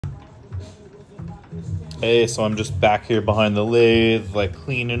Hey, so I'm just back here behind the lathe, like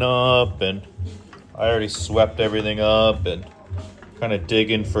cleaning up, and I already swept everything up and kind of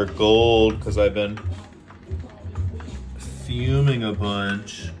digging for gold because I've been fuming a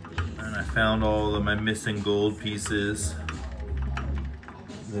bunch, and I found all of my missing gold pieces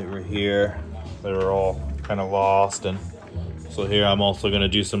that were here. They were all kind of lost, and so here I'm also gonna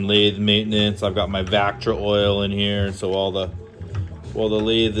do some lathe maintenance. I've got my Vactra oil in here, and so while the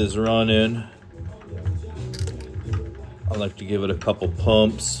lathe is running, I like to give it a couple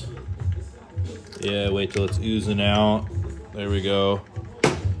pumps. Yeah, wait till it's oozing out. There we go.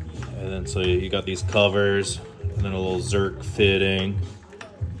 And then so you got these covers, and then a little Zerk fitting.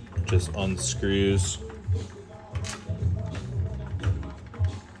 Just unscrews.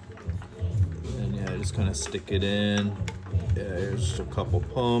 And yeah, just kind of stick it in. Yeah, here's just a couple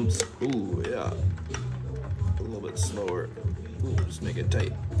pumps. Ooh, yeah. A little bit slower. Ooh, just make it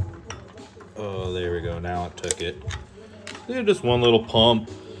tight. Oh, there we go. Now it took it. Yeah, just one little pump.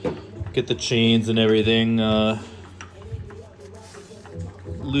 Get the chains and everything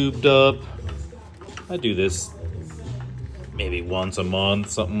lubed up. I do this maybe once a month,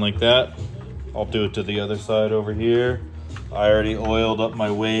 something like that. I'll do it to the other side over here. I already oiled up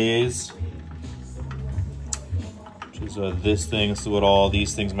my ways. Which is this thing. This is what all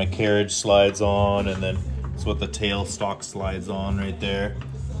these things, my carriage slides on, and then it's what the tail stock slides on right there.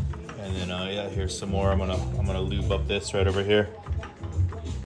 And then yeah, here's some more. I'm gonna lube up this right over here.